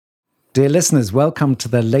Dear listeners, welcome to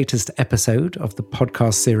the latest episode of the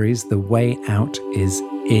podcast series, The Way Out is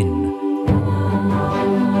In.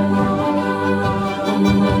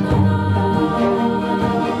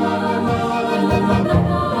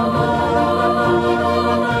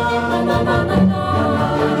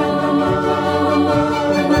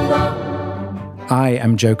 I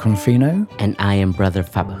am Joe Confino. And I am Brother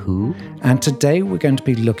Phap Huu. And today we're going to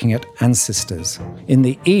be looking at ancestors. In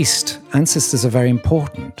the East, ancestors are very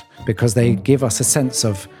important because they give us a sense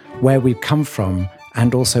of where we've come from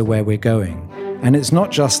and also where we're going. And it's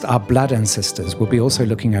not just our blood ancestors. We'll be also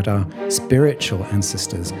looking at our spiritual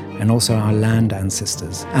ancestors and also our land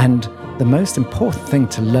ancestors. And the most important thing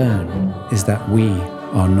to learn is that we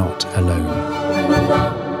are not alone.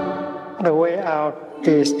 The way out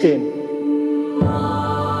is in.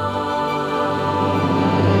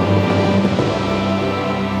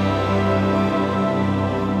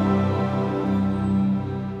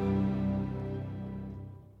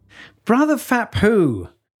 Brother Phap Huu,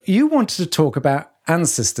 you wanted to talk about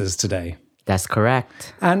ancestors today. That's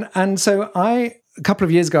correct. And so a couple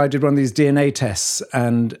of years ago, I did one of these DNA tests,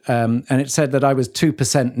 and it said that I was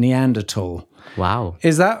 2% Neanderthal. Wow.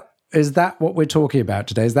 Is that what we're talking about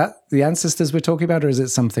today? Is that the ancestors we're talking about, or is it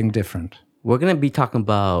something different? We're going to be talking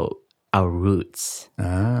about our roots.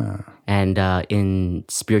 And in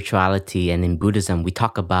spirituality and in Buddhism, we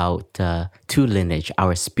talk about two lineage,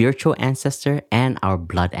 our spiritual ancestor and our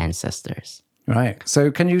blood ancestors. Right.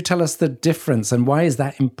 So can you tell us the difference and why is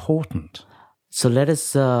that important? So let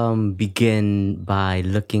us begin by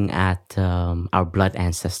looking at our blood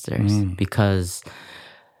ancestors, because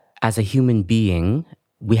as a human being,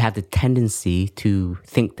 we have the tendency to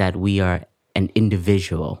think that we are an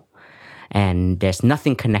individual and there's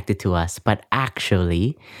nothing connected to us. But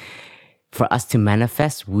actually, for us to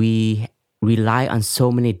manifest, we rely on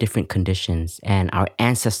so many different conditions, and our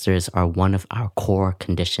ancestors are one of our core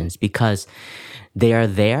conditions because they are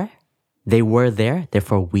there, they were there,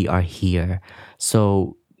 therefore we are here.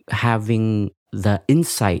 So having the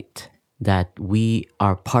insight that we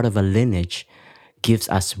are part of a lineage gives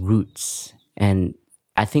us roots. And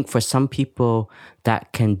I think for some people,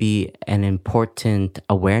 that can be an important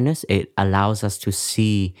awareness. It allows us to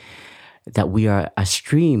see that we are a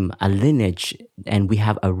stream, a lineage, and we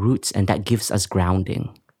have a roots, and that gives us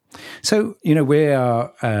grounding. So, we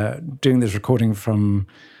are doing this recording from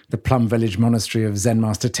the Plum Village Monastery of Zen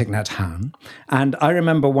Master Thich Nhat Hanh. And I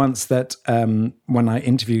remember once that when I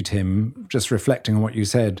interviewed him, just reflecting on what you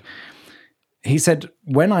said, he said,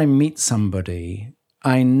 when I meet somebody,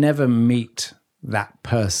 I never meet that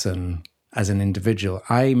person as an individual.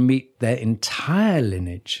 I meet their entire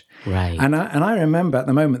lineage. Right. And I remember at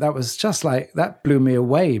the moment, that was just like, that blew me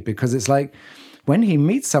away, because it's like when he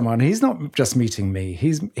meets someone, he's not just meeting me.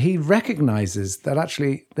 He recognizes that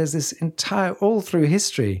actually there's this entire, all through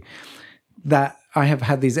history, that I have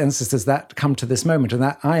had these ancestors that come to this moment, and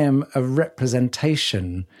that I am a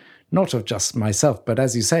representation, not of just myself, but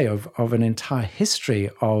as you say, of an entire history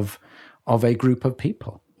of a group of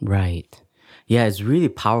people. Right. Yeah, it's really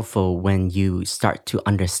powerful when you start to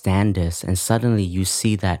understand this and suddenly you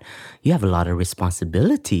see that you have a lot of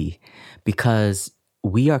responsibility because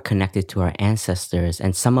we are connected to our ancestors,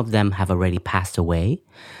 and some of them have already passed away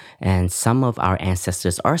and some of our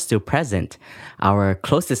ancestors are still present. Our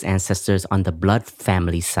closest ancestors on the blood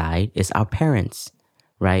family side is our parents,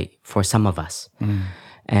 right? For some of us.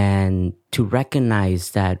 And to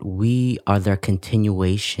recognize that we are their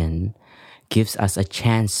continuation gives us a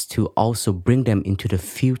chance to also bring them into the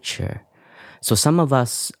future. So some of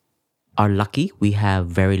us are lucky. We have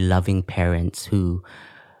very loving parents who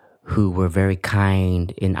were very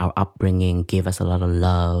kind in our upbringing, gave us a lot of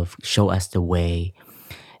love, show us the way.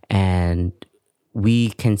 And we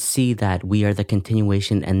can see that we are the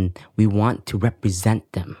continuation and we want to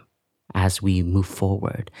represent them as we move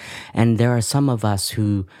forward. And there are some of us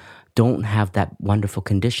who don't have that wonderful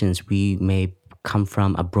conditions. We may come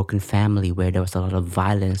from a broken family where there was a lot of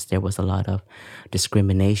violence, there was a lot of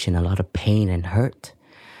discrimination, a lot of pain and hurt.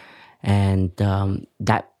 And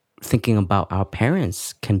that thinking about our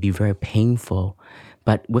parents can be very painful.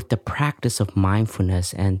 But with the practice of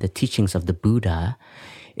mindfulness and the teachings of the Buddha,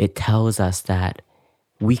 it tells us that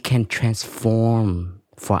we can transform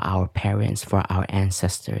for our parents, for our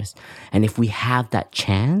ancestors. And if we have that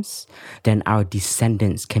chance, then our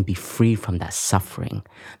descendants can be free from that suffering.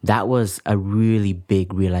 That was a really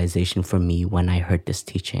big realization for me when I heard this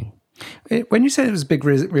teaching. When you said it was a big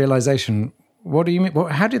realization, what do you mean?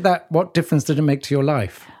 What difference did it make to your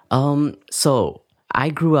life? So I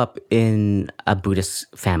grew up in a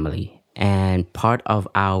Buddhist family, and part of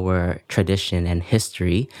our tradition and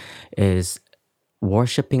history is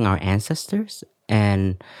worshiping our ancestors.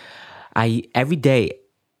 And every day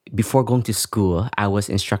before going to school, I was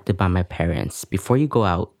instructed by my parents, before you go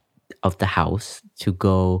out of the house to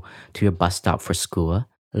go to your bus stop for school,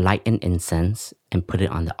 light an incense and put it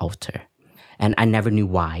on the altar. And I never knew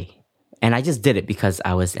why. And I just did it because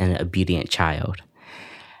I was an obedient child.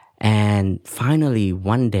 And finally,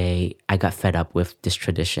 one day, I got fed up with this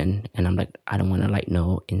tradition. And I'm like, I don't want to light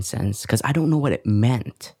no incense because I don't know what it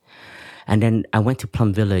meant. And then I went to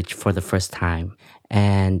Plum Village for the first time.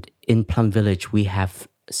 And in Plum Village, we have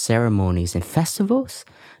ceremonies and festivals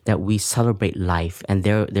that we celebrate life. And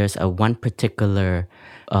there's one particular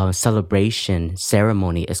celebration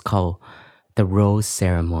ceremony. It's called the Rose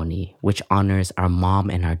Ceremony, which honors our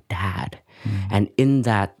mom and our dad. And in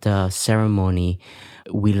that ceremony,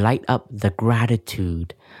 we light up the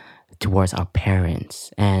gratitude towards our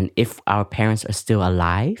parents. And if our parents are still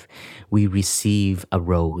alive, we receive a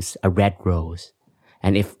rose, a red rose.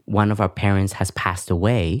 And if one of our parents has passed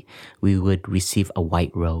away, we would receive a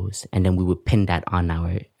white rose. And then we would pin that on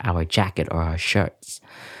our jacket or our shirts.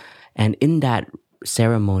 And in that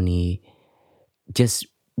ceremony, just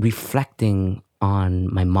reflecting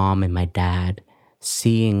on my mom and my dad,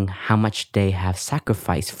 seeing how much they have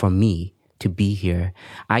sacrificed for me to be here.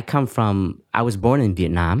 I was born in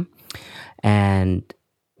Vietnam, and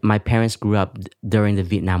my parents grew up during the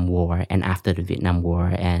Vietnam War and after the Vietnam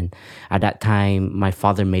War. And at that time, my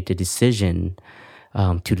father made the decision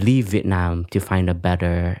to leave Vietnam to find a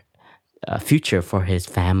better future for his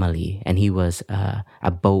family. And he was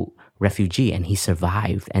a boat refugee, and he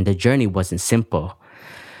survived. And the journey wasn't simple.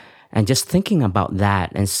 And just thinking about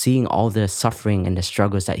that and seeing all the suffering and the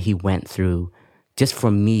struggles that he went through, just for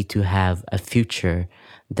me to have a future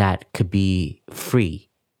that could be free,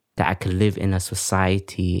 that I could live in a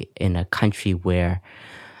society, in a country where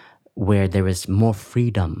there is more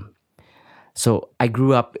freedom. So I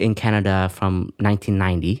grew up in Canada from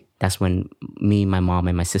 1990. That's when me, my mom,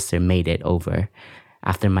 and my sister made it over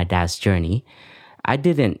after my dad's journey. I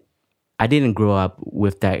didn't grow up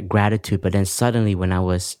with that gratitude, but then suddenly when I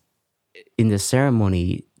was in the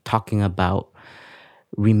ceremony talking about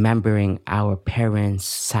remembering our parents'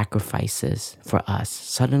 sacrifices for us,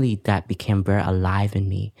 suddenly that became very alive in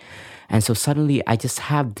me. And so suddenly I just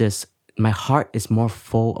have this, my heart is more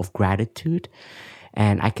full of gratitude,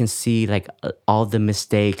 and I can see like all the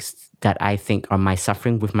mistakes that I think are my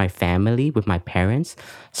suffering with my family, with my parents,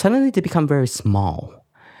 suddenly they become very small.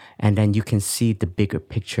 And then you can see the bigger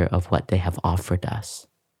picture of what they have offered us.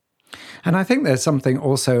 And I think there's something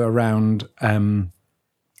also around,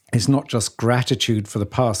 it's not just gratitude for the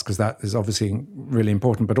past, because that is obviously really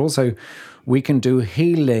important, but also we can do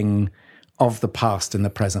healing of the past in the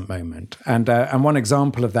present moment. And one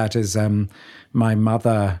example of that is my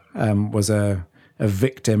mother was a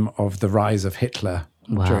victim of the rise of Hitler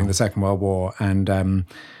during the Second World War, and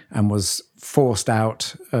was forced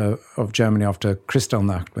out of Germany after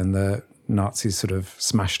Kristallnacht, when the Nazis sort of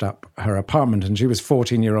smashed up her apartment. And she was a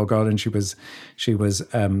 14-year-old girl, and she was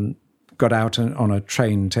got out on a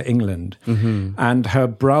train to England. Mm-hmm. And her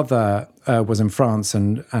brother was in France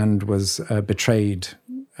and was betrayed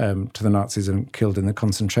to the Nazis and killed in the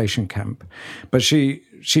concentration camp. But she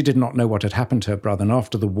did not know what had happened to her brother. And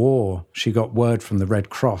after the war, she got word from the Red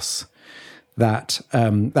Cross that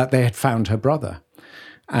they had found her brother.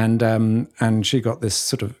 And she got this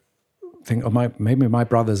sort of think, maybe my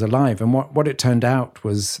brother's alive. And what it turned out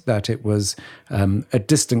was that it was a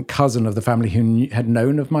distant cousin of the family who had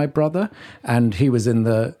known of my brother, and he was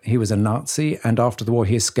a Nazi. And after the war,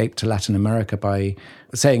 he escaped to Latin America by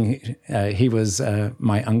saying he was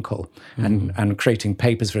my uncle, and creating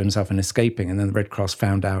papers for himself and escaping. And then the Red Cross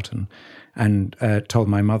found out and told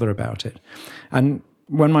my mother about it. And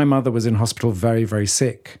when my mother was in hospital, very, very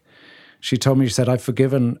sick, she told me, she said, I've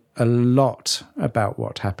forgiven a lot about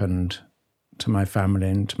what happened to my family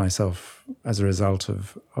and to myself as a result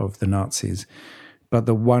of the Nazis. But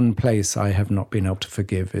the one place I have not been able to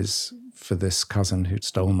forgive is for this cousin who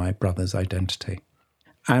stole my brother's identity.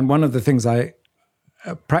 And one of the things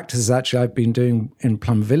practices actually I've been doing in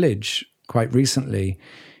Plum Village quite recently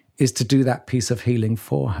is to do that piece of healing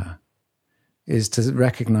for her, is to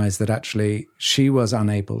recognize that actually she was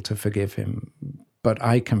unable to forgive him, but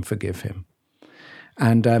I can forgive him.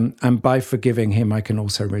 And by forgiving him, I can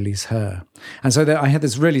also release her. And so I had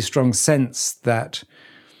this really strong sense that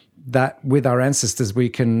with our ancestors, we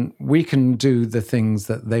can do the things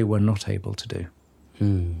that they were not able to do.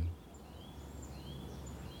 Hmm.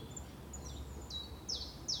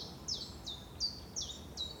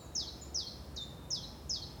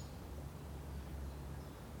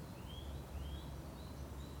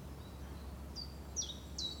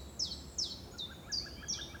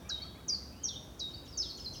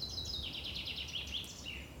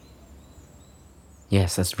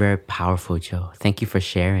 Yes, that's very powerful, Joe. Thank you for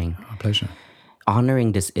sharing. Our pleasure.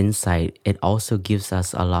 Honoring this insight, it also gives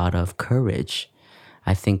us a lot of courage.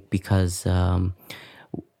 I think because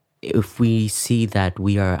if we see that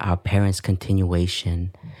we are our parents'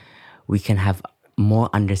 continuation, we can have more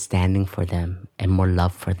understanding for them and more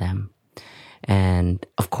love for them. And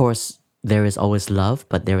of course, there is always love,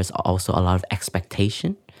 but there is also a lot of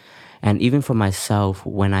expectation. And even for myself,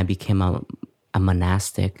 when I became a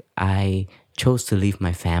monastic, I chose to leave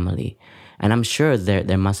my family. And I'm sure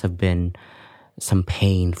there must have been some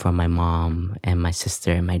pain from my mom and my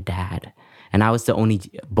sister and my dad. And I was the only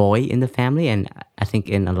boy in the family. And I think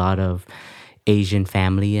in a lot of Asian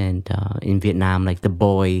family and in Vietnam, like the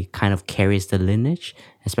boy kind of carries the lineage,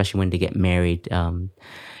 especially when they get married.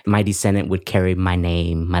 My descendant would carry my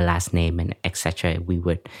name, my last name, and etc. We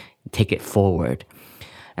would take it forward.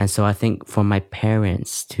 And so I think for my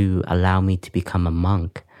parents to allow me to become a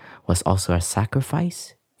monk was also a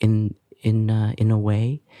sacrifice in a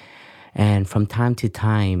way. And from time to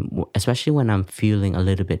time, especially when I'm feeling a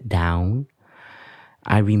little bit down,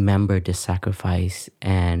 I remember the sacrifice,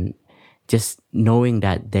 and just knowing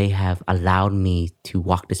that they have allowed me to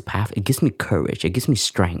walk this path, it gives me courage, it gives me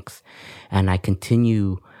strength. And I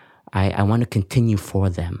want to continue for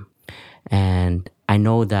them. And I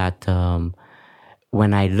know that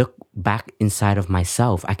when I look back inside of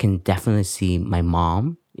myself, I can definitely see my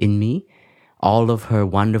mom in me. All of her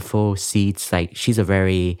wonderful seeds, like she's a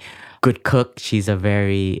very good cook. She's a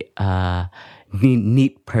very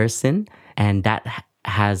neat person. And that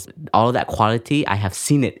has all of that quality. I have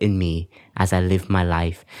seen it in me as I live my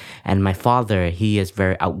life. And my father, he is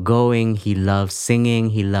very outgoing. He loves singing.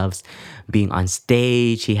 He loves being on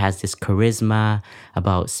stage. He has this charisma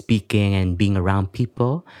about speaking and being around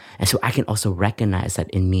people. And so I can also recognize that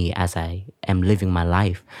in me as I am living my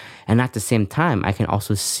life. And at the same time, I can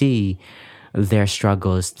also see their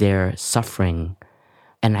struggles, their suffering,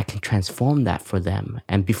 and I can transform that for them.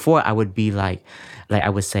 And before I would be like I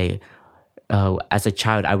would say, as a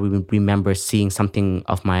child, I would remember seeing something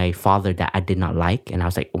of my father that I did not like. And I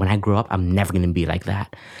was like, when I grow up, I'm never going to be like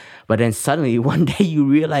that. But then suddenly one day you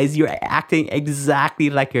realize you're acting exactly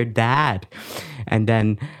like your dad. And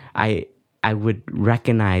then I would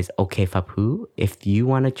recognize, okay, Phaphu, if you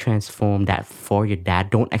want to transform that for your dad,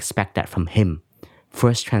 don't expect that from him.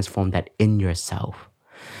 First, transform that in yourself.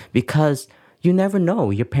 Because you never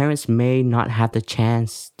know. Your parents may not have the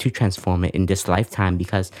chance to transform it in this lifetime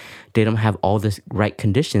because they don't have all the right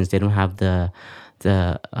conditions. They don't have the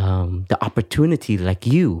opportunity like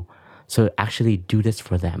you. So actually do this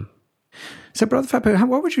for them. So, Brother Phaphu,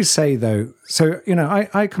 what would you say though? So,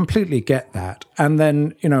 I completely get that. And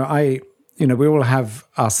then, we all have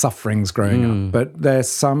our sufferings growing up, but there's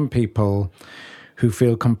some people who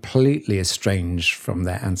feel completely estranged from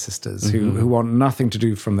their ancestors, who want nothing to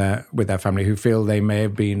do with their family, who feel they may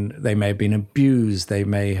have been abused, they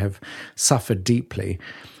may have suffered deeply.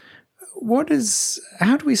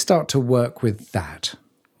 How do we start to work with that?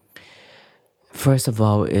 First of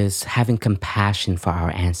all, is having compassion for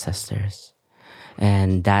our ancestors,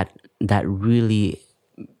 and that really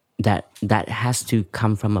has to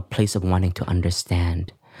come from a place of wanting to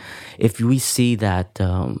understand. If we see that.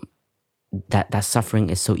 That suffering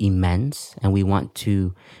is so immense and we want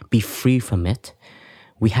to be free from it,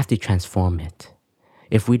 we have to transform it.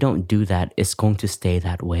 If we don't do that, it's going to stay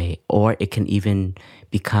that way, or it can even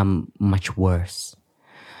become much worse.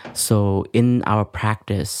 So in our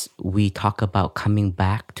practice, we talk about coming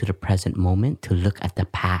back to the present moment to look at the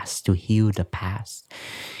past, to heal the past.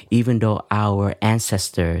 Even though our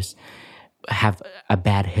ancestors have a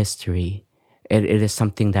bad history, it is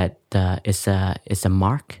something that is a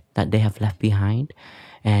mark that they have left behind,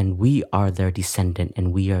 and we are their descendant,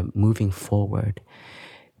 and we are moving forward.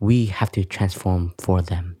 We have to transform for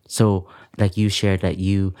them. So, like you shared, that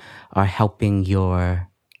you are helping your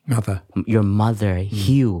mother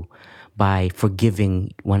heal by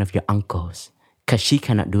forgiving one of your uncles, because she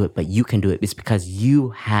cannot do it, but you can do it. It's because you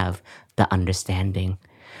have the understanding,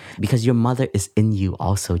 because your mother is in you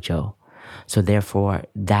also, Joe. So therefore,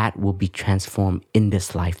 that will be transformed in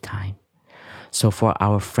this lifetime. So for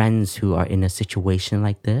our friends who are in a situation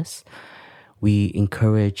like this, we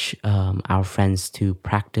encourage our friends to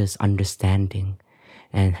practice understanding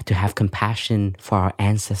and to have compassion for our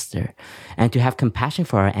ancestor. And to have compassion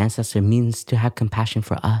for our ancestor means to have compassion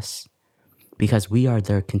for us, because we are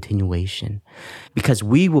their continuation. Because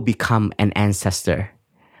we will become an ancestor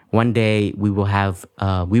One day we will have,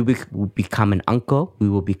 we will become an uncle, we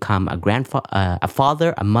will become a a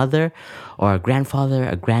father, a mother, or a grandfather,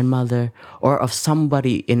 a grandmother, or of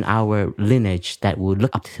somebody in our lineage that will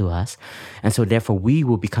look up to us. And so therefore we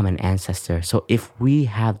will become an ancestor. So if we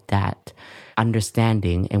have that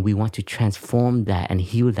understanding and we want to transform that and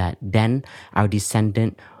heal that, then our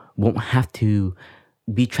descendant won't have to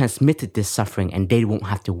be transmitted this suffering and they won't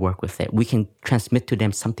have to work with it. We can transmit to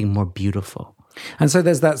them something more beautiful. And so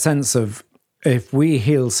there's that sense of, if we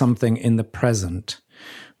heal something in the present,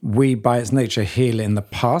 we by its nature heal in the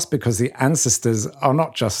past, because the ancestors are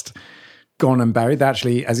not just gone and buried. They're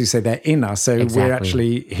actually, as you say, they're in us. So we're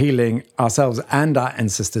actually healing ourselves and our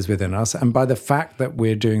ancestors within us. And by the fact that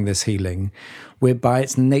we're doing this healing, we're by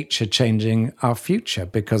its nature changing our future,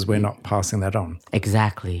 because we're not passing that on.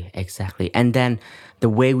 Exactly. And then the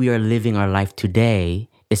way we are living our life today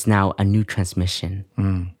is now a new transmission.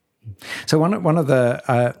 So one of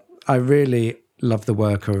the, I really love the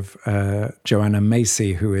work of Joanna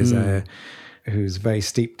Macy, who is who's very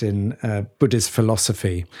steeped in Buddhist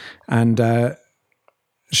philosophy. And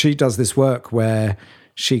she does this work where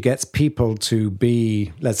she gets people to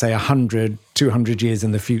be, let's say, 100, 200 years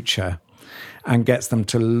in the future, and gets them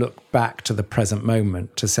to look back to the present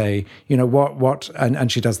moment to say, you know,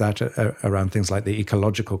 and she does that around things like the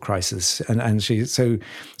ecological crisis. And she, so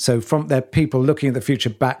from their people looking at the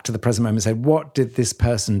future back to the present moment, say, what did this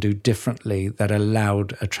person do differently that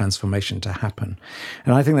allowed a transformation to happen?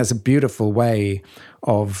 And I think that's a beautiful way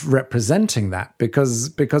of representing that,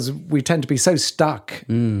 because we tend to be so stuck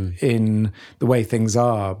in the way things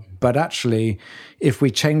are. But actually, if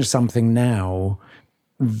we change something now,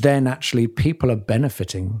 then actually people are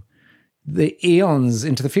benefiting the eons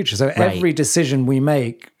into the future. So every decision we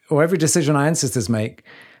make, or every decision our ancestors make,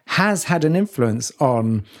 has had an influence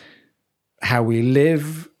on how we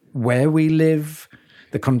live, where we live,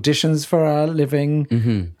 the conditions for our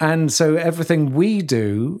living. And so everything we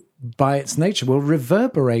do by its nature will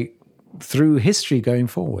reverberate through history going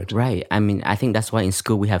forward. Right. I mean, I think that's why in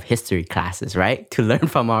school we have history classes, right? To learn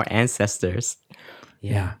from our ancestors.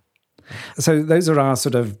 Yeah. So those are our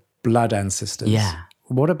sort of blood ancestors. Yeah.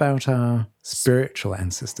 What about our spiritual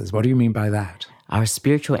ancestors? What do you mean by that? Our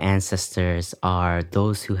spiritual ancestors are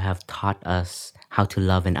those who have taught us how to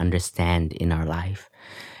love and understand in our life.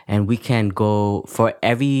 And we can go for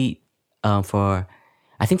every,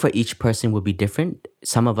 I think for each person will be different.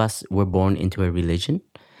 Some of us were born into a religion,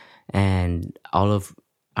 and all of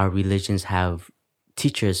our religions have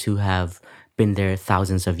teachers who have been there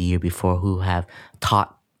thousands of years before, who have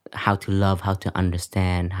taught how to love, how to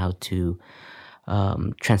understand, how to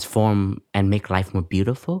transform and make life more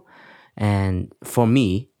beautiful. And for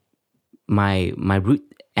me, my root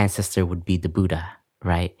ancestor would be the Buddha,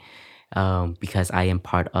 right? Because I am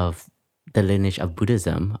part of the lineage of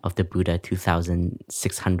Buddhism, of the Buddha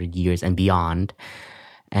 2,600 years and beyond.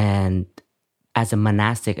 And as a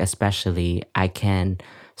monastic especially, I can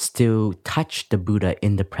still touch the Buddha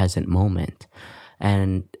in the present moment.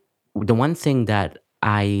 And the one thing that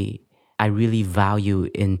I really value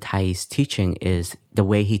in Thay's teaching is the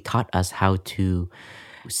way he taught us how to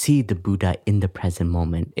see the Buddha in the present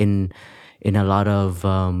moment. In a lot of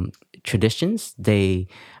traditions, I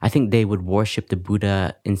think they would worship the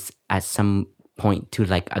Buddha at some point to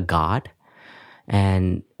like a god,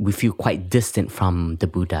 and we feel quite distant from the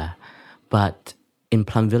Buddha. But in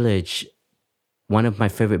Plum Village, one of my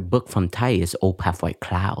favorite books from Thay is Old Path White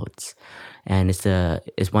Clouds. And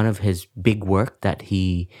it's one of his big work that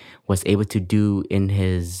he was able to do in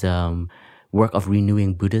his work of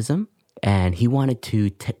renewing Buddhism. And he wanted to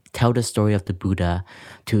tell the story of the Buddha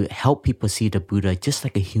to help people see the Buddha just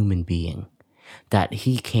like a human being. That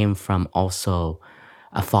he came from also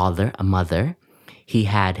a father, a mother. He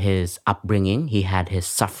had his upbringing, he had his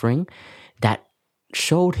suffering that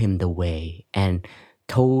showed him the way and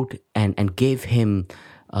told and gave him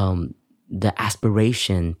the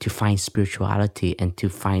aspiration to find spirituality and to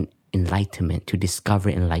find enlightenment, to discover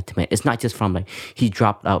enlightenment. It's not just from like he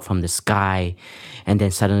dropped out from the sky and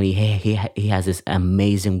then suddenly he has this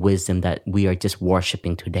amazing wisdom that we are just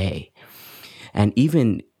worshiping today. And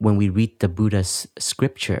even when we read the Buddha's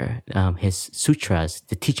scripture, his sutras,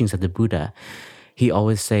 the teachings of the Buddha, he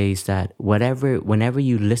always says that whenever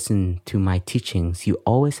you listen to my teachings, you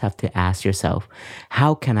always have to ask yourself,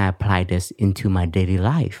 how can I apply this into my daily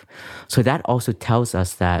life? So that also tells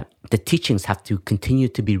us that the teachings have to continue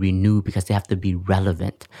to be renewed because they have to be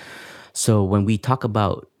relevant. So when we talk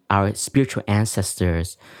about our spiritual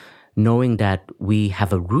ancestors, knowing that we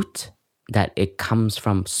have a root, that it comes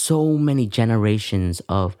from so many generations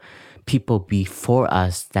of people before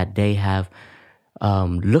us, that they have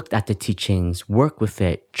looked at the teachings, work with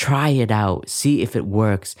it, try it out, see if it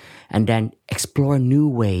works, and then explore new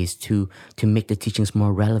ways to make the teachings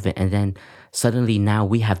more relevant. And then suddenly now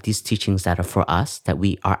we have these teachings that are for us, that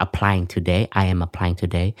we are applying today. I am applying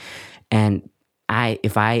today. And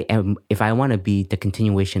if I want to be the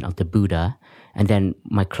continuation of the Buddha, and then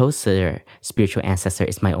my closer spiritual ancestor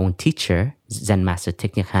is my own teacher, Zen Master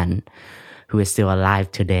Thich Nhat Hanh, who is still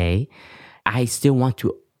alive today, I still want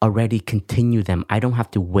to already continue them. I don't have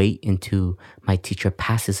to wait until my teacher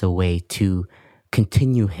passes away to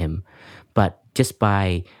continue him. But just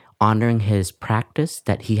by honoring his practice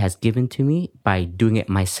that he has given to me, by doing it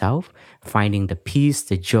myself, finding the peace,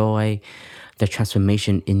 the joy, the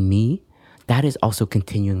transformation in me, that is also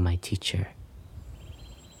continuing my teacher.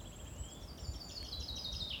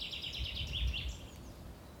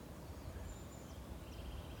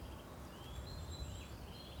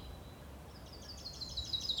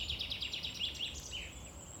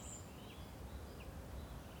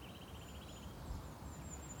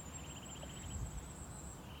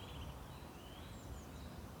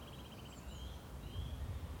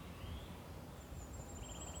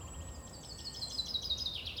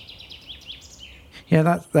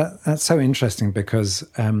 Yeah, that's so interesting because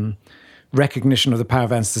recognition of the power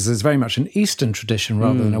of ancestors is very much an Eastern tradition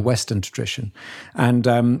rather than a Western tradition. And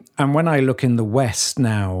when I look in the West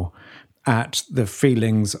now at the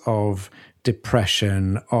feelings of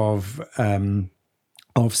depression, of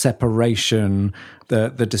separation,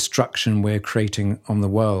 the destruction we're creating on the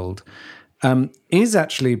world, is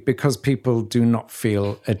actually because people do not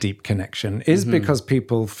feel a deep connection, is because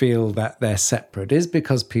people feel that they're separate, is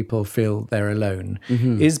because people feel they're alone,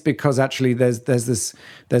 is because actually there's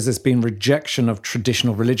this been rejection of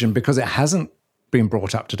traditional religion because it hasn't been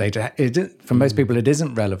brought up to date. For most people, it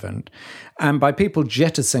isn't relevant. And by people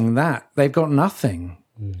jettisoning that, they've got nothing.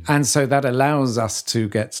 And so that allows us to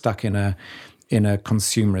get stuck in a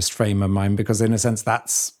consumerist frame of mind, because in a sense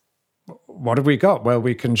that's, what have we got? Well,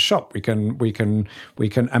 we can shop, we can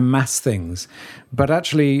amass things. But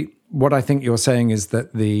actually, what I think you're saying is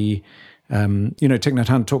that Thich Nhat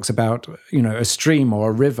Hanh talks about, a stream or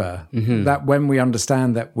a river, that when we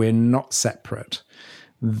understand that we're not separate,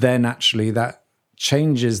 then actually that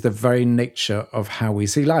changes the very nature of how we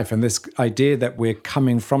see life. And this idea that we're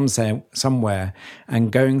coming from somewhere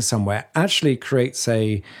and going somewhere actually creates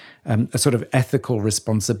a sort of ethical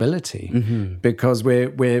responsibility, because we're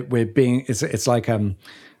being, it's like a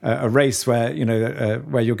race where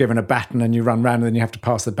where you're given a baton and you run around and then you have to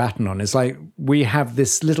pass the baton on. It's like we have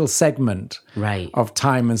this little segment of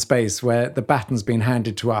time and space where the baton's been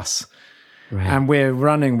handed to us, and we're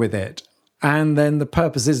running with it. And then the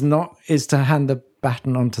purpose is to hand the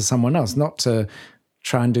baton on to someone else, not to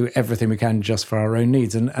try and do everything we can just for our own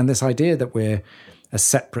needs. And this idea that we're a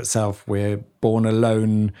separate self, we're born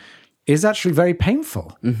alone, is actually very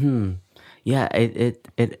painful. Yeah,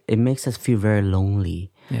 it makes us feel very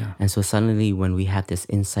lonely. Yeah. And so suddenly when we have this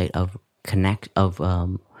insight of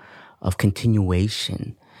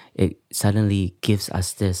continuation, it suddenly gives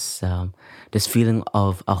us this feeling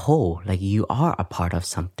of a whole, like you are a part of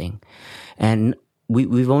something. And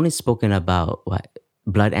we've only spoken about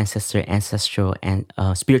blood ancestor, ancestral, and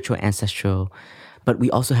spiritual ancestral, but we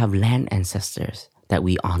also have land ancestors that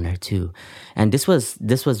we honor too. And this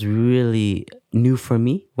was really new for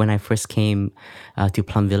me when I first came to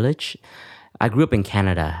Plum Village. I grew up in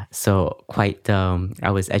Canada, so I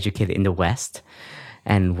was educated in the West.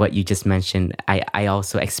 And what you just mentioned, I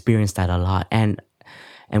also experienced that a lot. And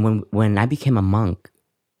when I became a monk,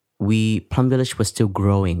 Plum Village was still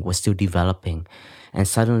growing, was still developing. And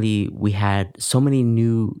suddenly we had so many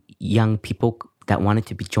new young people that wanted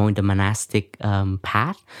to join the monastic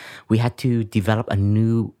path. We had to develop a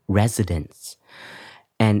new residence.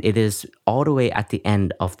 And it is all the way at the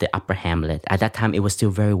end of the upper hamlet. At that time, it was still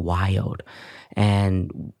very wild.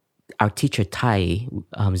 And our teacher, Thai,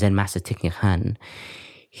 Zen Master Thich Nhat Hanh,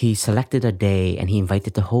 he selected a day and he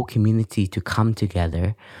invited the whole community to come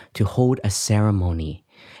together to hold a ceremony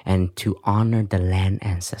and to honor the land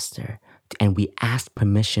ancestor. And we asked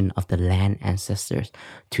permission of the land ancestors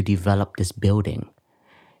to develop this building.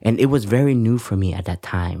 And it was very new for me at that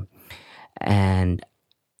time. And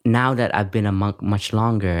now that I've been a monk much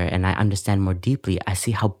longer and I understand more deeply, I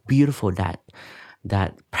see how beautiful that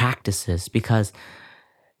practice is. Because,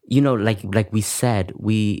 like we said,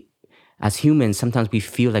 we as humans, sometimes we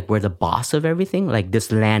feel like we're the boss of everything. Like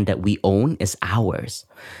this land that we own is ours.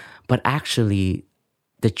 But actually,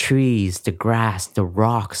 the trees, the grass, the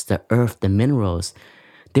rocks, the earth, the minerals,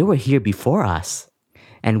 they were here before us.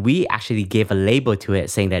 And we actually gave a label to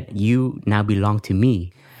it saying that you now belong to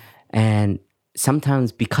me. And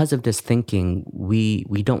sometimes because of this thinking, we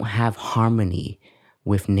don't have harmony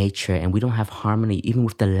with nature, and we don't have harmony even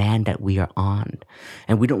with the land that we are on,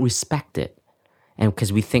 and we don't respect it. And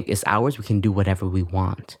because we think it's ours, we can do whatever we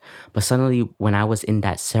want. But suddenly, when I was in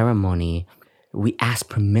that ceremony, we asked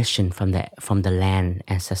permission from the land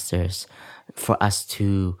ancestors for us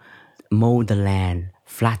to mow the land,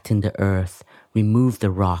 flatten the earth, remove the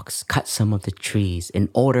rocks, cut some of the trees in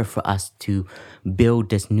order for us to build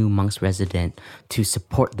this new monks residence, to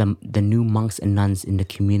support the new monks and nuns in the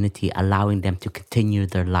community, allowing them to continue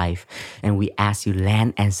their life. And we ask you,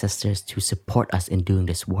 land ancestors, to support us in doing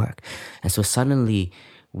this work. And so suddenly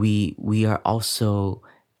we are also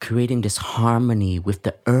creating this harmony with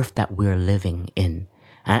the earth that we're living in.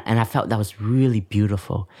 And I felt that was really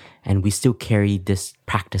beautiful. And we still carry this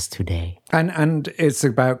practice today. And it's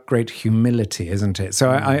about great humility, isn't it?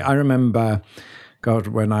 So I remember, God,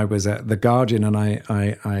 when I was at The Guardian and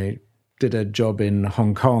I did a job in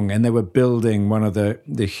Hong Kong, and they were building one of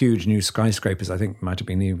the huge new skyscrapers, I think it might have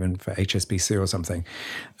been even for HSBC or something.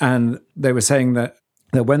 And they were saying that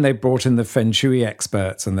when they brought in the Feng Shui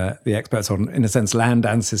experts and the experts on, in a sense, land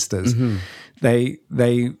ancestors,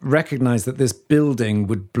 they recognized that this building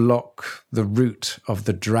would block the route of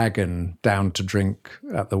the dragon down to drink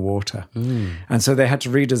at the water. And so they had to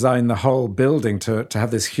redesign the whole building to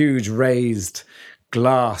have this huge raised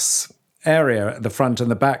glass area at the front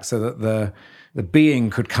and the back so that the being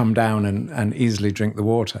could come down and easily drink the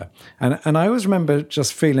water. And I always remember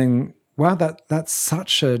just feeling, wow, that's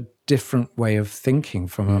such a different way of thinking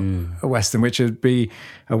from a Western, which would be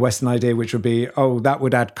a Western idea, which would be, oh, that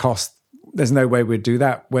would add cost. There's no way we'd do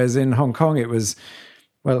that. Whereas in Hong Kong, it was,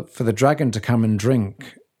 well, for the dragon to come and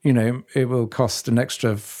drink, it will cost an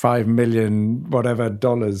extra $5 million, whatever,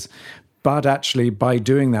 dollars. But actually, by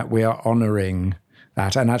doing that, we are honoring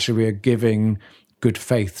that. And actually, we are giving good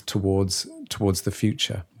faith towards the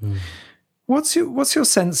future. What's your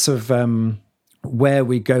sense of where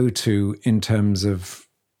we go to in terms of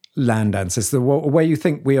land ancestors, where you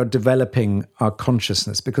think we are developing our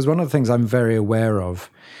consciousness? Because one of the things I'm very aware of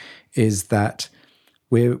is that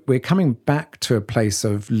we're coming back to a place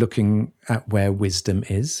of looking at where wisdom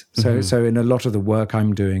is. So in a lot of the work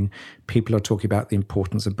I'm doing, people are talking about the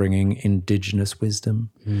importance of bringing indigenous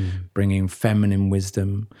wisdom, bringing feminine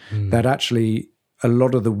wisdom, that actually a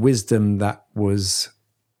lot of the wisdom that was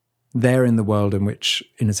there in the world in which,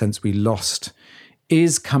 in a sense, we lost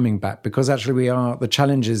is coming back, because actually the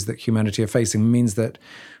challenges that humanity are facing means that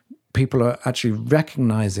people are actually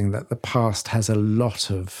recognizing that the past has a lot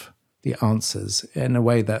of the answers in a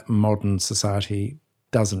way that modern society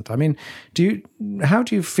doesn't. I mean, how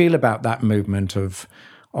do you feel about that movement of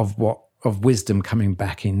wisdom coming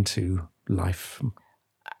back into life?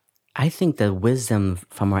 I think the wisdom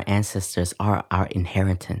from our ancestors are our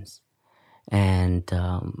inheritance. And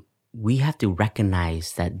we have to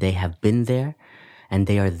recognize that they have been there, and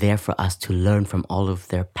they are there for us to learn from all of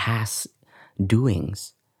their past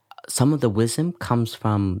doings. Some of the wisdom comes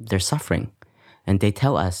from their suffering. And they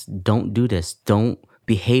tell us, don't do this, don't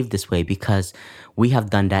behave this way, because we have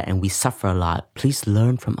done that and we suffer a lot. Please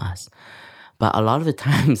learn from us. But a lot of the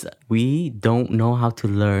times, we don't know how to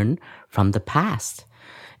learn from the past.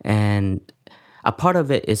 And a part of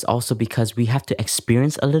it is also because we have to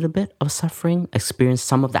experience a little bit of suffering, experience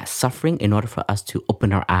some of that suffering in order for us to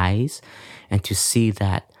open our eyes and to see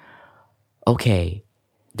that, okay,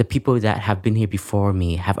 the people that have been here before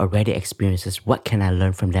me have already experienced this. What can I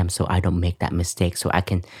learn from them so I don't make that mistake, so I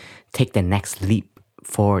can take the next leap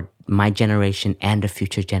for my generation and the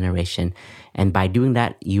future generation? And by doing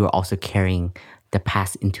that, you are also carrying the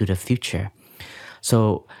past into the future.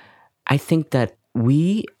 So I think that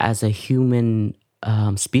we as a human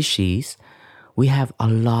species, we have a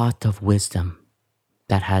lot of wisdom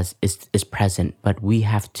that is present, but we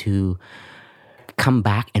have to come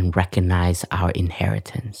back and recognize our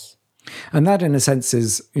inheritance. And that, in a sense,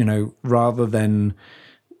 is, rather than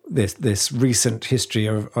this recent history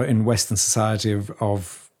in Western society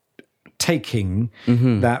of taking,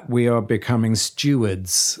 that we are becoming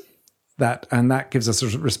stewards. And that gives us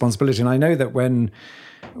a responsibility. And I know that when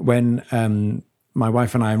my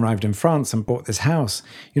wife and I arrived in France and bought this house,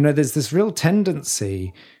 there's this real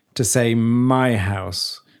tendency to say, my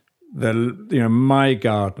house, my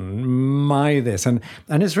garden, my this. And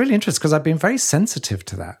it's really interesting because I've been very sensitive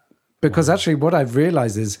to that. Because actually what I've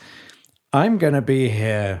realized is I'm going to be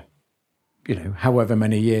here, however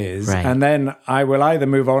many years. Right. And then I will either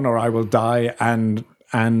move on or I will die, and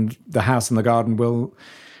the house and the garden will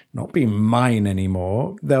not be mine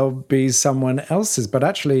anymore. They'll be someone else's. But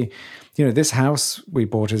actually, this house we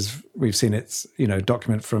bought we've seen it's,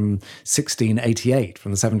 document from 1688,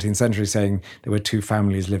 from the 17th century, saying there were two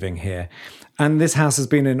families living here. And this house has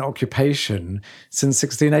been in occupation since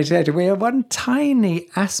 1688. We are one tiny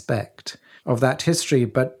aspect of that history,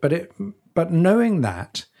 but knowing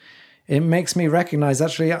that, it makes me recognize,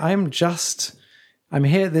 actually, I'm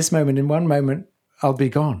here at this moment. In one moment, I'll be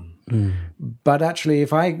gone. But actually,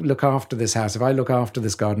 if I look after this house, if I look after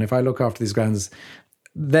this garden, if I look after these grounds,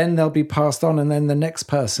 then they'll be passed on, and then the next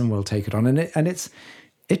person will take it on. And it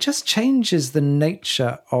just changes the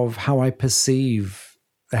nature of how I perceive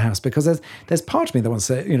the house, because there's part of me that wants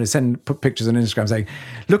to put pictures on Instagram saying,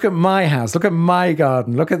 look at my house, look at my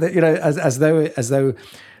garden, look at the, as though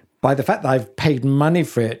by the fact that I've paid money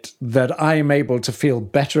for it, that I'm able to feel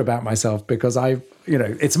better about myself because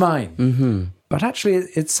it's mine. Mm-hmm. But actually,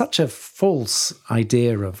 it's such a false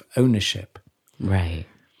idea of ownership. Right.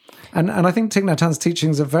 And I think Thich Nhat Hanh's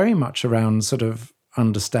teachings are very much around sort of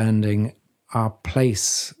understanding our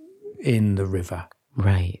place in the river.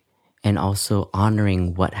 Right. And also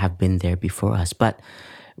honoring what have been there before us. But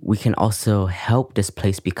we can also help this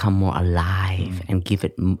place become more alive and give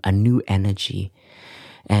it a new energy.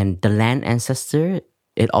 And the land ancestor,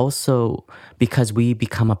 it also, because we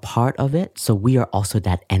become a part of it, so we are also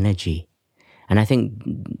that energy. And I think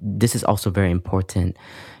this is also very important.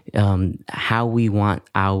 How we want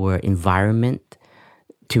our environment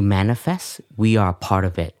to manifest, we are a part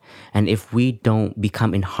of it. And if we don't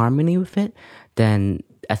become in harmony with it, then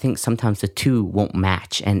I think sometimes the two won't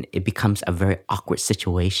match and it becomes a very awkward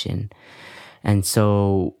situation. And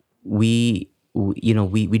so we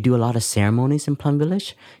do a lot of ceremonies in Plum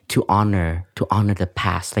Village to honor the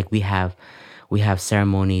past. Like we have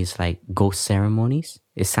ceremonies like ghost ceremonies.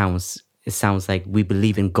 It sounds like we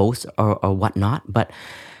believe in ghosts or whatnot, but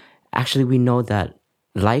actually we know that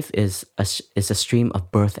life is a stream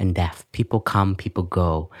of birth and death. People come, people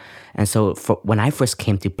go. And so when I first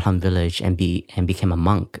came to Plum Village and became a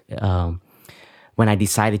monk, when I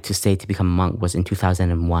decided to stay to become a monk was in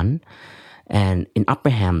 2001. And in Upper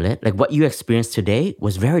Hamlet, like what you experienced today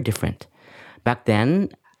was very different. Back then,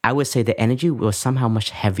 I would say the energy was somehow much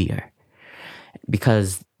heavier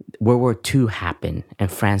because World War II happened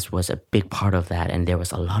and France was a big part of that, and there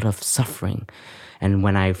was a lot of suffering. And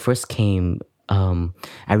when I first came,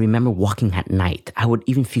 I remember walking at night. I would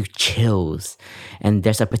even feel chills. And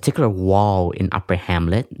there's a particular wall in Upper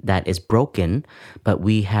Hamlet that is broken, but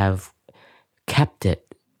we have kept it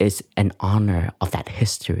as an honor of that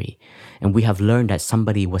history. And we have learned that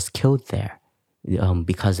somebody was killed there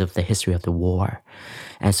because of the history of the war.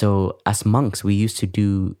 And so as monks, we used to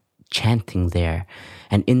do chanting there.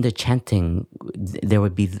 And in the chanting, there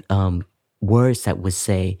would be words that would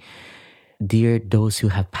say, "Dear those who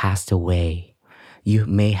have passed away, you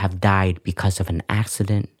may have died because of an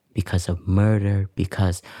accident, because of murder,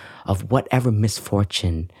 because of whatever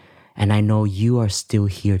misfortune. And I know you are still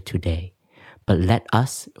here today. But let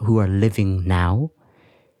us who are living now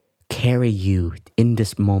carry you in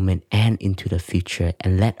this moment and into the future.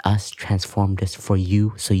 And let us transform this for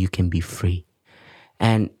you so you can be free."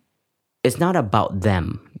 And it's not about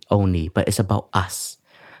them only, but it's about us.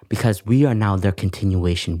 Because we are now their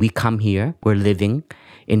continuation. We come here, we're living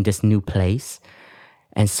in this new place.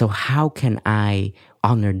 And so how can I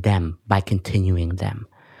honor them by continuing them?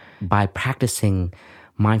 By practicing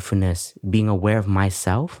mindfulness, being aware of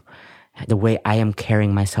myself, the way I am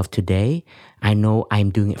carrying myself today, I know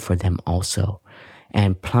I'm doing it for them also.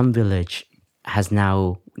 And Plum Village has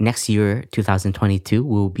now, next year, 2022,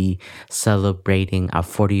 we'll be celebrating our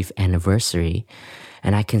 40th anniversary.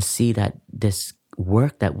 And I can see that this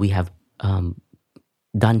work that we have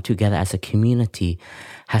done together as a community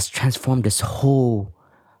has transformed this whole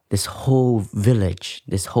village,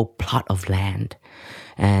 this whole plot of land.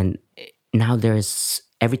 And now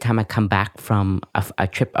every time I come back from a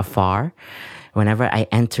trip afar, whenever I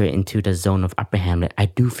enter into the zone of Upper Hamlet, I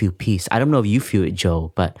do feel peace. I don't know if you feel it,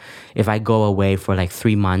 Joe, but if I go away for like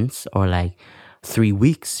 3 months or like 3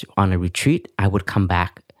 weeks on a retreat, I would come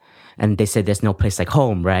back. And they say there's no place like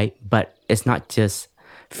home, right? But it's not just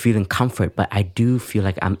feeling comfort, but I do feel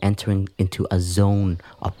like I'm entering into a zone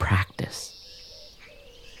of practice.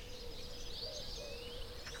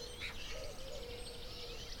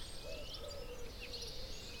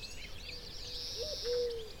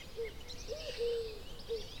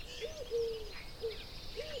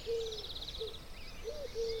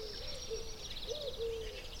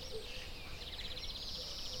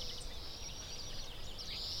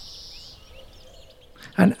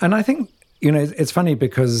 And I think, it's funny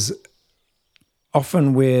because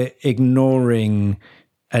often we're ignoring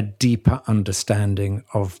a deeper understanding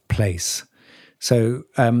of place. So,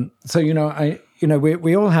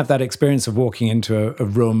 we all have that experience of walking into a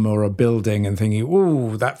room or a building and thinking,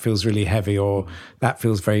 "Oh, that feels really heavy," or "That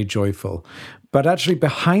feels very joyful." But actually,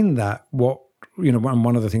 behind that, one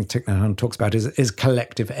of the things Thich Nhat Hanh talks about is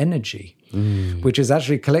collective energy, which is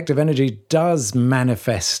actually collective energy does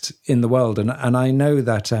manifest in the world, and I know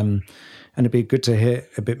that, and it'd be good to hear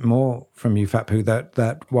a bit more from you, Phap Huu,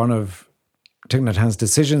 that one of Thich Nhat Hanh's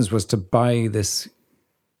decisions was to buy this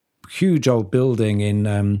huge old building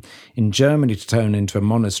in Germany to turn into a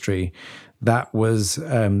monastery that was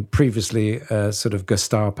previously a sort of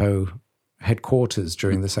Gestapo headquarters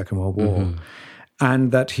during the Second World War.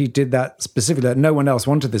 And that he did that specifically. No one else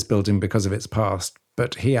wanted this building because of its past,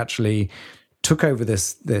 but he actually took over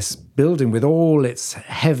this building with all its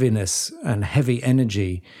heaviness and heavy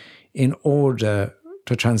energy in order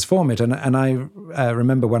to transform it. And I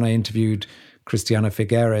remember when I interviewed Christiana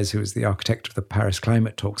Figueres, who was the architect of the Paris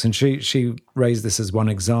Climate Talks, and she raised this as one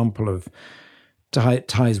example of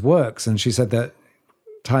Thay's works. And she said that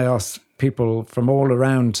Thay asked people from all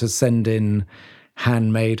around to send in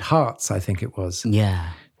handmade hearts, I think it was.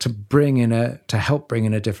 Yeah. To help bring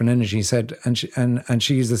in a different energy. He said, and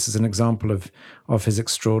she used this as an example of his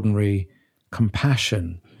extraordinary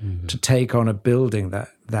compassion to take on a building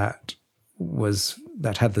that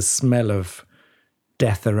had the smell of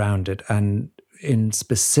death around it, and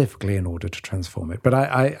specifically in order to transform it. But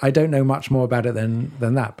I don't know much more about it than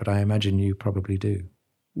that, but I imagine you probably do.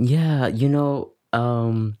 Yeah,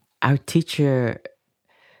 our teacher,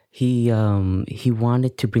 he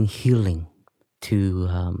wanted to bring healing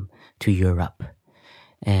to Europe,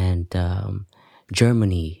 and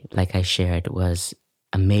Germany, like I shared, was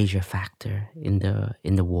a major factor in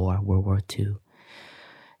the war, World War II.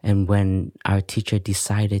 And when our teacher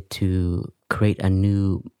decided to create a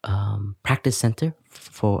new practice center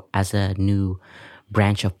as a new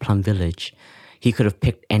branch of Plum Village, he could have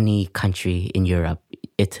picked any country in Europe,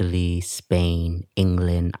 Italy, Spain,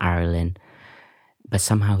 England, Ireland, but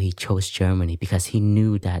somehow he chose Germany because he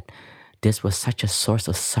knew that this was such a source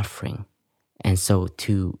of suffering. And so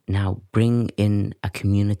to now bring in a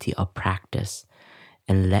community of practice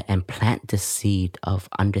and plant the seed of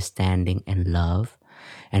understanding and love,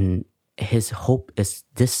 and his hope is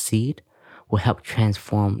this seed will help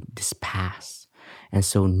transform this past. And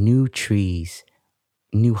so new trees,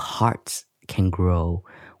 new hearts can grow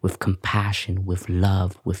with compassion, with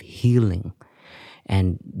love, with healing.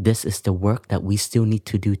 And this is the work that we still need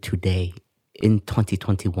to do today. In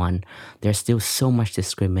 2021, there's still so much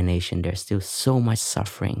discrimination. There's still so much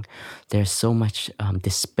suffering. There's so much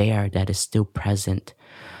despair that is still present.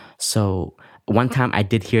 So one time I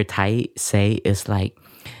did hear Thay say, it's like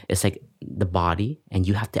the body, and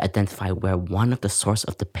you have to identify where one of the source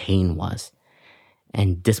of the pain was.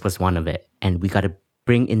 And this was one of it. And we got to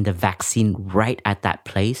bring in the vaccine right at that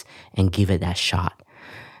place and give it that shot.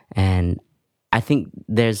 And I think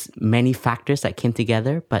there's many factors that came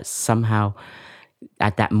together, but somehow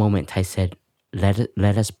at that moment, Thay said,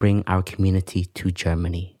 let us bring our community to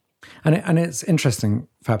Germany. And it's interesting,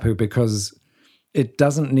 Phap Huu, because it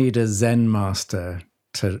doesn't need a Zen master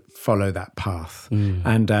to follow that path.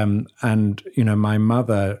 And my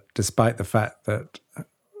mother, despite the fact that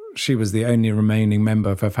she was the only remaining member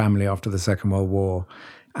of her family after the Second World War,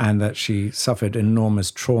 and that she suffered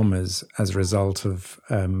enormous traumas as a result of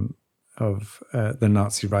the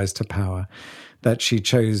Nazi rise to power, that she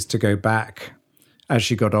chose to go back as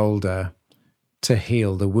she got older to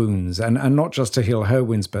heal the wounds, and not just to heal her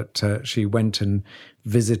wounds, but she went and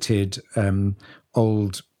visited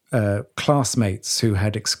old classmates who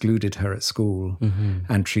had excluded her at school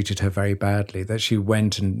and treated her very badly, that she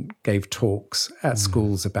went and gave talks at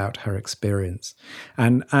schools about her experience.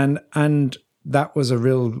 And that was a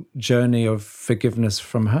real journey of forgiveness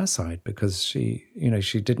from her side, because she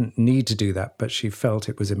didn't need to do that, but she felt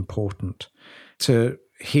it was important to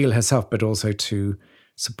heal herself, but also to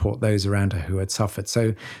support those around her who had suffered.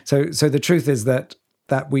 So the truth is that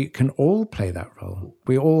we can all play that role.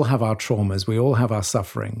 We all have our traumas, we all have our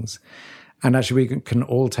sufferings, and actually we can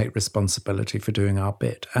all take responsibility for doing our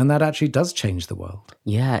bit. And that actually does change the world.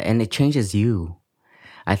 Yeah, and it changes you.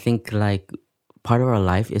 I think part of our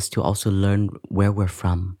life is to also learn where we're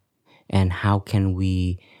from and how can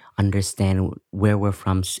we understand where we're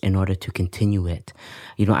from in order to continue it.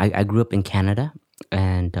 I grew up in Canada,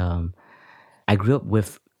 and I grew up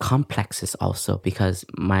with complexes also because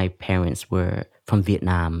my parents were from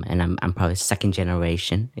Vietnam, and I'm probably second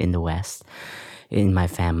generation in the West in my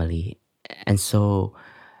family. And so,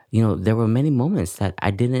 there were many moments that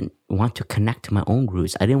I didn't want to connect to my own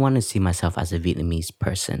roots. I didn't want to see myself as a Vietnamese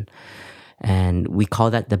person. And we call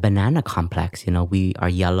that the banana complex. We are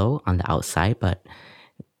yellow on the outside, but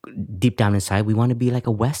deep down inside, we want to be like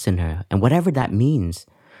a Westerner, and whatever that means.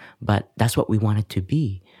 But that's what we want it to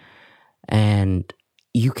be. And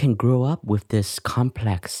you can grow up with this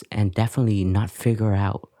complex and definitely not figure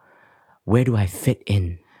out, where do I fit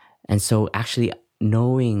in? And so actually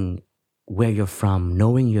knowing where you're from,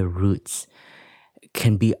 knowing your roots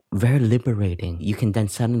can be very liberating. You can then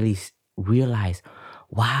suddenly realize,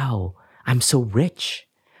 wow, I'm so rich.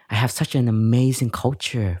 I have such an amazing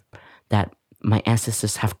culture that my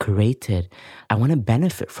ancestors have created. I want to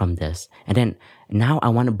benefit from this. And then now I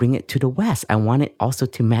want to bring it to the West. I want it also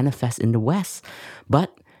to manifest in the West.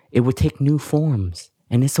 But it would take new forms.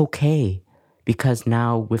 And it's okay. Because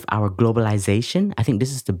now with our globalization, I think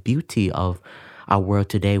this is the beauty of our world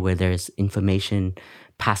today, where there's information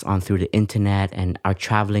passed on through the internet and our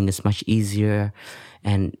traveling is much easier.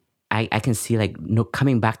 And I can see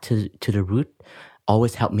coming back to the root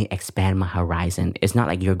always helped me expand my horizon. It's not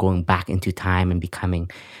like you're going back into time and becoming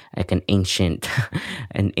like an ancient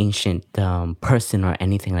person or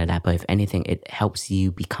anything like that. But if anything, it helps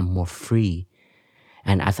you become more free.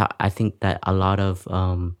 And I think that a lot of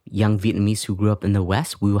young Vietnamese who grew up in the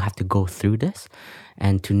West, we will have to go through this,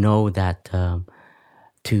 and to know that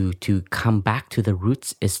to come back to the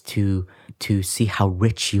roots is to see how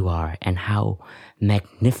rich you are and how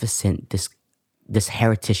magnificent this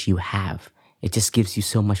heritage you have. It just gives you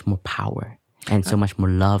so much more power and so much more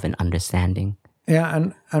love and understanding. Yeah,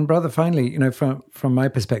 and brother, finally, from my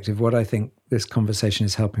perspective, what I think this conversation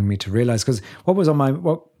is helping me to realize, because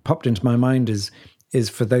what popped into my mind is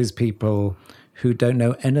for those people who don't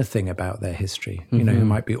know anything about their history, who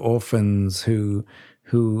might be orphans, who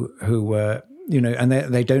were, and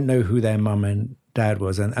they don't know who their mum and dad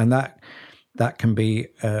was, and that can be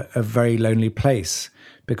a very lonely place,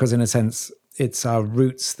 because in a sense, it's our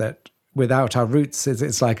roots that. Without our roots,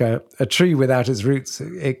 it's like a tree without its roots.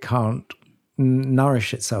 It can't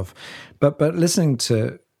nourish itself. But listening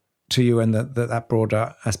to you and that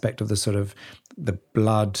broader aspect of the sort of the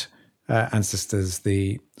blood ancestors,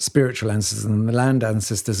 the spiritual ancestors, and the land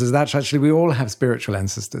ancestors, is that actually we all have spiritual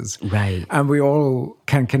ancestors. Right. And we all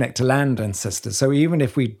can connect to land ancestors. So even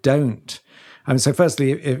if we don't, so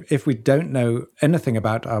firstly, if we don't know anything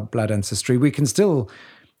about our blood ancestry, we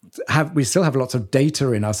still have lots of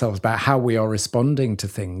data in ourselves about how we are responding to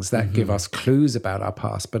things that give us clues about our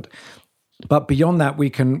past. But beyond that, we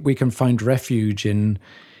can find refuge in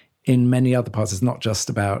many other parts. It's not just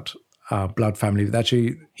about our blood family, but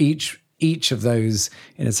actually each of those,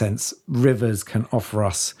 in a sense, rivers can offer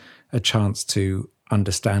us a chance to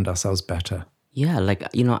understand ourselves better. Yeah,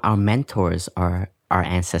 our mentors are our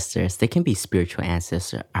ancestors. They can be spiritual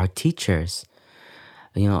ancestors, our teachers.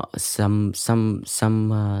 Some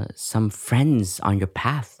friends on your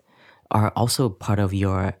path are also part of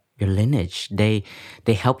your lineage. They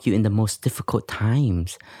help you in the most difficult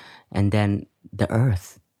times. And then the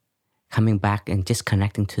earth, coming back and just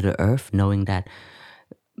connecting to the earth, knowing that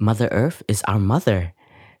Mother Earth is our mother.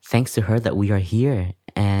 Thanks to her that we are here.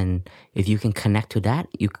 And if you can connect to that,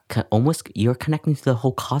 you're connecting to the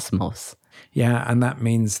whole cosmos. Yeah, and that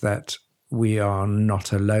means that we are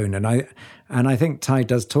not alone. And I think Thay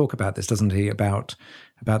does talk about this, doesn't he? About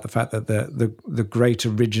the fact that the great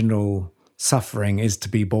original suffering is to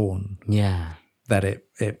be born. Yeah. That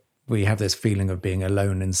we have this feeling of being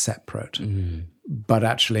alone and separate. But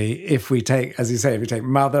actually, if we take, as you say, if we take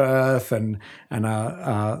Mother Earth and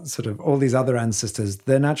our sort of all these other ancestors,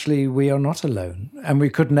 then actually we are not alone, and we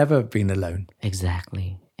could never have been alone.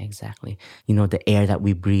 Exactly. The air that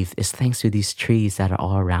we breathe is thanks to these trees that are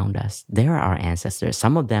all around us. They're our ancestors.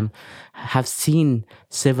 Some of them have seen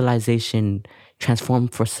civilization transform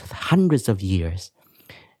for hundreds of years.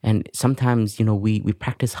 And sometimes, we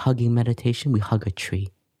practice hugging meditation. We hug a tree.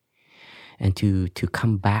 And to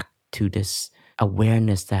come back to this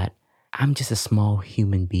awareness that I'm just a small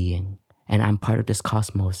human being and I'm part of this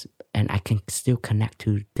cosmos, and I can still connect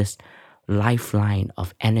to this lifeline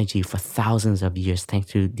of energy for thousands of years thanks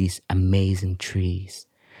to these amazing trees,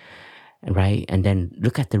 right? And then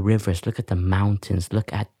look at the rivers, look at the mountains,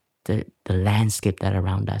 look at the landscape that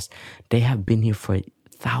around us. They have been here for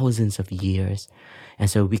thousands of years. And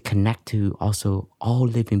so we connect to also all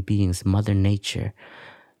living beings, Mother Nature,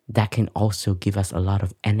 that can also give us a lot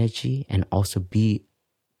of energy and also be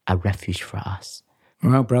a refuge for us.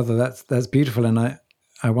 Well, brother, that's beautiful. And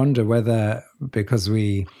I wonder whether, because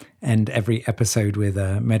we end every episode with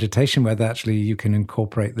a meditation, whether actually you can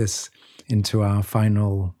incorporate this into our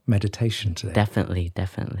final meditation today.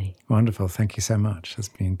 Definitely. Wonderful. Thank you so much. That's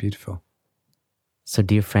been beautiful. So,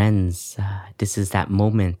 dear friends, this is that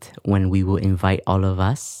moment when we will invite all of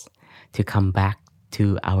us to come back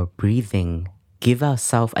to our breathing. Give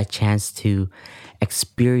ourselves a chance to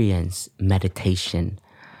experience meditation,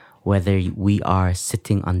 whether we are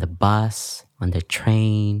sitting on the bus, on the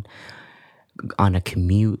train, on a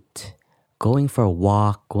commute, going for a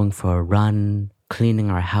walk, going for a run, cleaning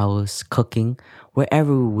our house, cooking,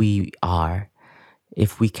 wherever we are.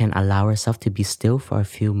 If we can allow ourselves to be still for a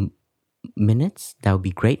few minutes, that would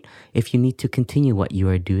be great. If you need to continue what you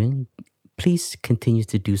are doing, please continue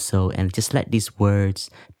to do so and just let these words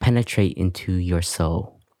penetrate into your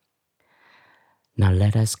soul. Now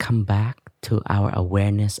let us come back to our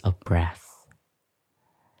awareness of breath.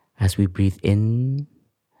 As we breathe in,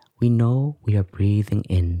 we know we are breathing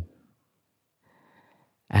in.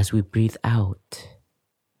 As we breathe out,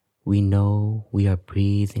 we know we are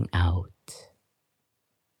breathing out.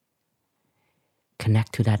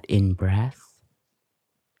 Connect to that in-breath.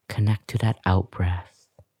 Connect to that out-breath.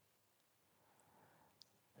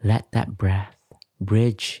 Let that breath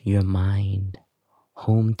bridge your mind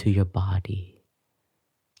home to your body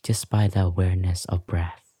just by the awareness of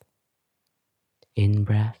breath.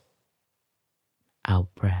 In-breath,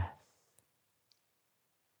 out-breath.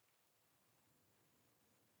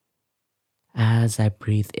 As I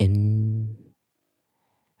breathe in,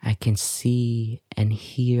 I can see and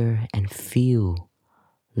hear and feel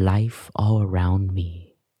life all around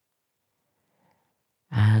me.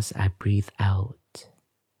 As I breathe out,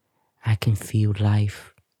 I can feel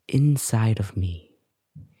life inside of me,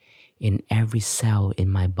 in every cell in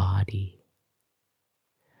my body.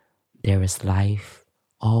 There is life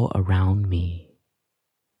all around me,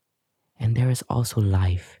 and there is also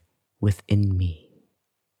life within me.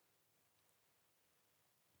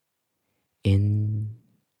 In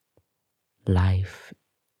life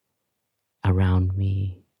around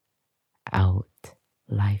me, out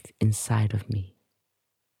life inside of me.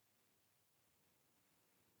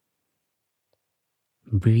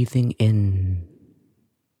 Breathing in,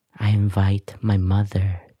 I invite my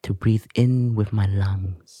mother to breathe in with my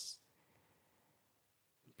lungs.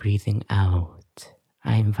 Breathing out,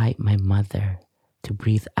 I invite my mother to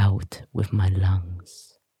breathe out with my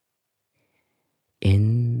lungs.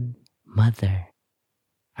 In, mother,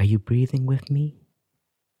 are you breathing with me?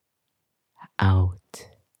 Out,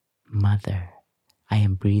 mother, I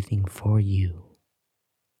am breathing for you.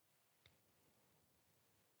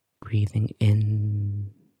 Breathing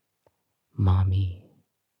in, mommy,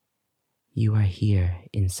 you are here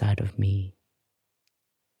inside of me.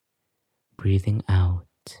 Breathing out,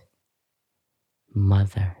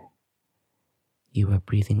 mother, you are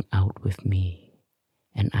breathing out with me,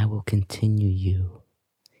 and I will continue you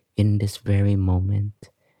in this very moment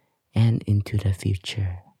and into the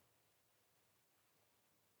future.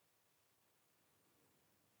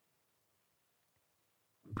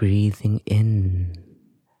 Breathing in,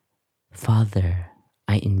 Father,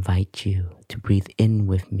 I invite you to breathe in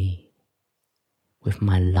with me, with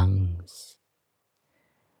my lungs.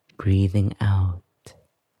 Breathing out,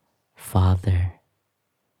 Father,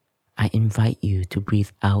 I invite you to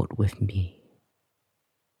breathe out with me.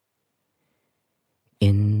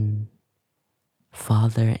 In,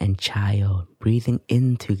 Father and child, breathing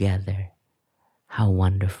in together. How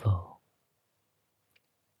wonderful.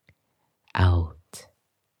 Out,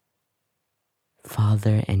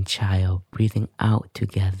 Father and child, breathing out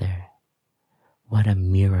together. What a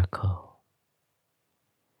miracle.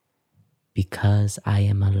 Because I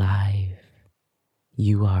am alive,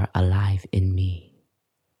 you are alive in me.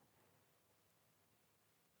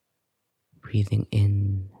 Breathing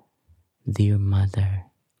in, dear mother,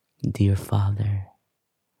 dear father,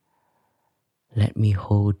 let me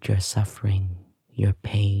hold your suffering, your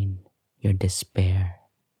pain, your despair,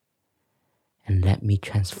 and let me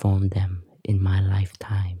transform them in my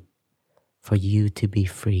lifetime for you to be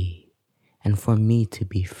free and for me to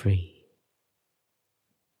be free.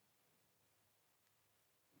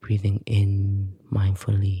 Breathing in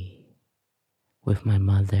mindfully with my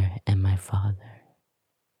mother and my father.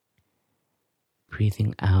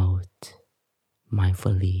 Breathing out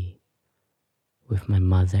mindfully with my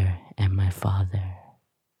mother and my father.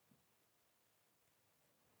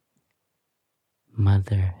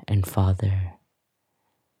 Mother and father,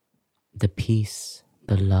 the peace,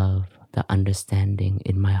 the love, the understanding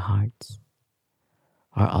in my heart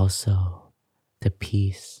are also the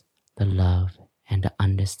peace, the love, and the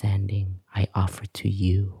understanding I offer to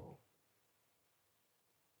you.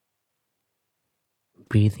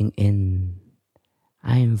 Breathing in,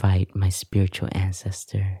 I invite my spiritual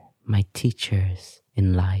ancestor, my teachers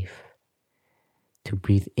in life, to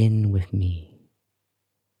breathe in with me.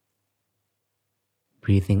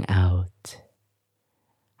 Breathing out,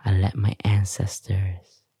 I let my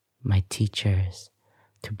ancestors my teachers,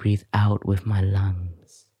 to breathe out with my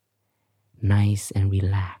lungs, nice and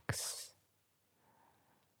relaxed.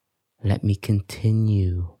 Let me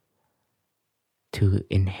continue to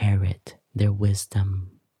inherit their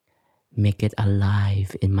wisdom, make it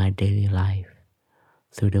alive in my daily life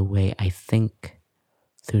through the way I think,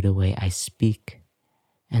 through the way I speak,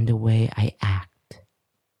 and the way I act.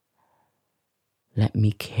 Let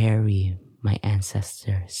me carry my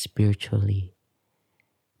ancestors spiritually,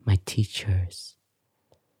 my teachers,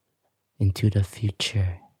 into the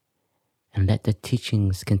future, and let the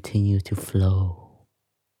teachings continue to flow.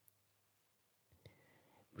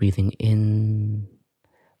 Breathing in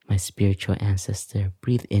my spiritual ancestor,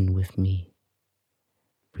 breathe in with me.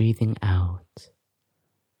 Breathing out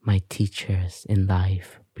my teachers in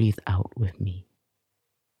life, breathe out with me.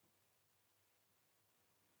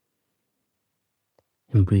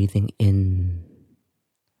 And breathing in,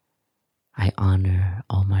 I honor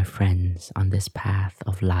all my friends on this path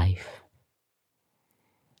of life.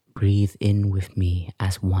 Breathe in with me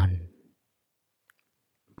as one.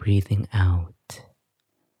 Breathing out,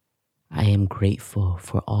 I am grateful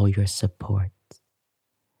for all your support.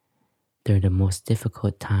 During the most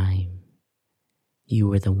difficult time, you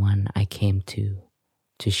were the one I came to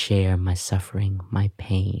share my suffering, my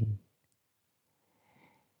pain.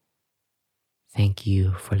 Thank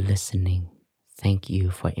you for listening. Thank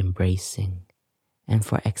you for embracing and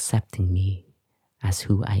for accepting me as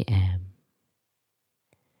who I am.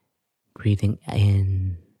 Breathing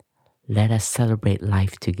in, let us celebrate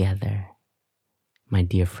life together, my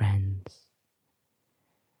dear friends.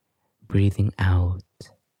 Breathing out,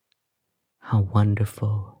 how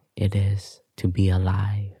wonderful it is to be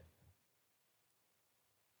alive.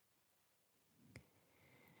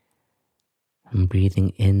 And breathing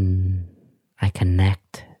in, I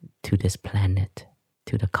connect to this planet,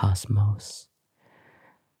 to the cosmos,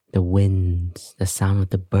 the winds, the sound of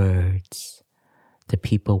the birds, the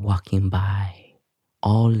people walking by,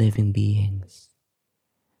 all living beings.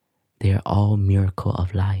 They are all miracle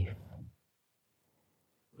of life.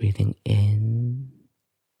 Breathing in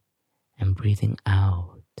and breathing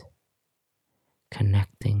out,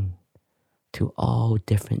 connecting to all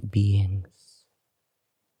different beings.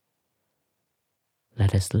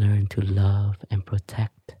 Let us learn to love and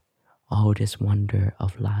protect all this wonder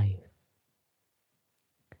of life.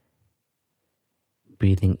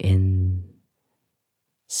 Breathing in,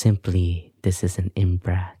 simply this is an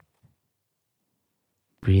in-breath.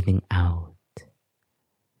 Breathing out,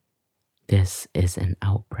 this is an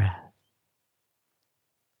out-breath.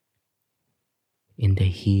 In the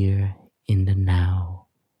here, in the now,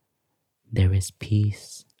 there is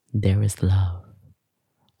peace, there is love,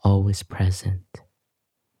 always present.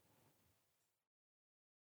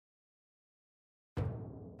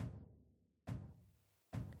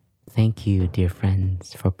 Thank you, dear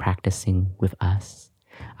friends, for practicing with us.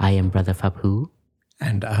 I am Brother Phap.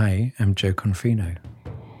 And I am Joe Confino.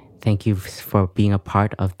 Thank you for being a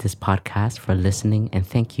part of this podcast, for listening, and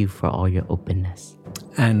thank you for all your openness.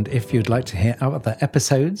 And if you'd like to hear our other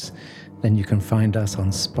episodes, then you can find us on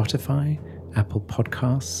Spotify, Apple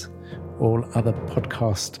Podcasts, all other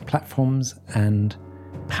podcast platforms, and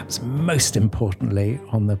perhaps most importantly,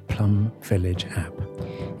 on the Plum Village app.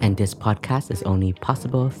 And this podcast is only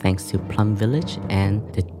possible thanks to Plum Village and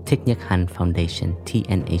the Thich Nhat Hanh Foundation,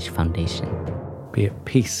 TNH Foundation. Be at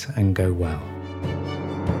peace and go well.